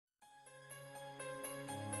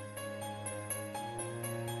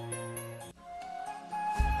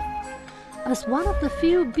As one of the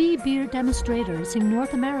few bee beer demonstrators in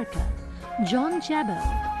North America, John Jabot,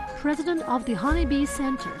 president of the Honeybee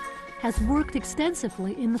Center, has worked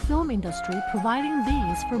extensively in the film industry providing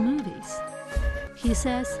bees for movies. He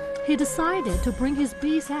says he decided to bring his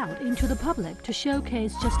bees out into the public to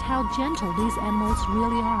showcase just how gentle these animals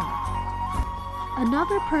really are.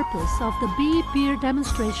 Another purpose of the bee beer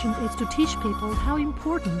demonstration is to teach people how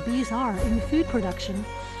important bees are in food production,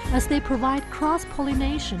 as they provide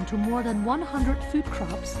cross-pollination to more than 100 food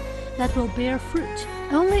crops that will bear fruit,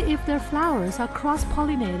 only if their flowers are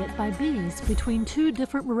cross-pollinated by bees between two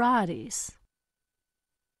different varieties.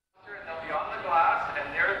 They'll be on the glass,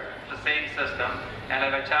 and they're the same system, and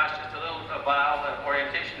I've attached just a little vial of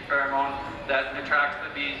orientation pheromone that attracts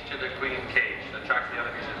the bees to the queen cage, attracts the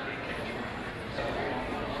other bees to the queen cage.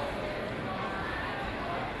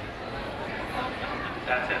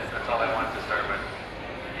 That's it. That's all I wanted to start with.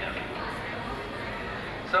 Yeah.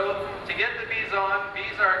 So to get the bees on,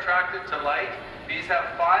 bees are attracted to light. Bees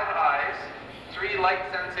have 5 eyes, 3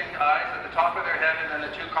 light-sensing eyes at the top of their head, and then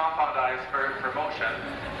the 2 compound eyes for motion.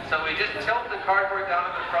 So we just tilt the cardboard down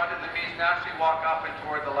to the front, and the bees naturally walk up and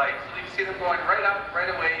toward the light. So you can see them going right up,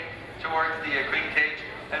 right away towards the queen cage,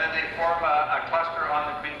 and then they form a cluster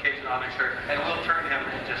on the queen cage and on their shirt. And we'll turn him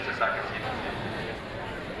in just a second.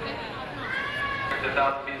 There's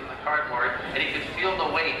 1,000 bees in the cardboard, and you can feel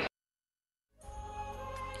the weight.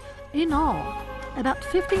 In all, about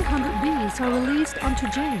 1,500 bees are released onto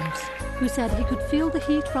James, who said he could feel the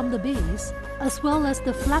heat from the bees, as well as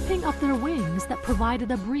the flapping of their wings that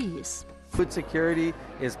provided a breeze. Food security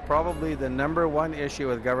is probably the #1 issue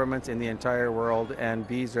with governments in the entire world, and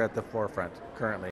bees are at the forefront currently.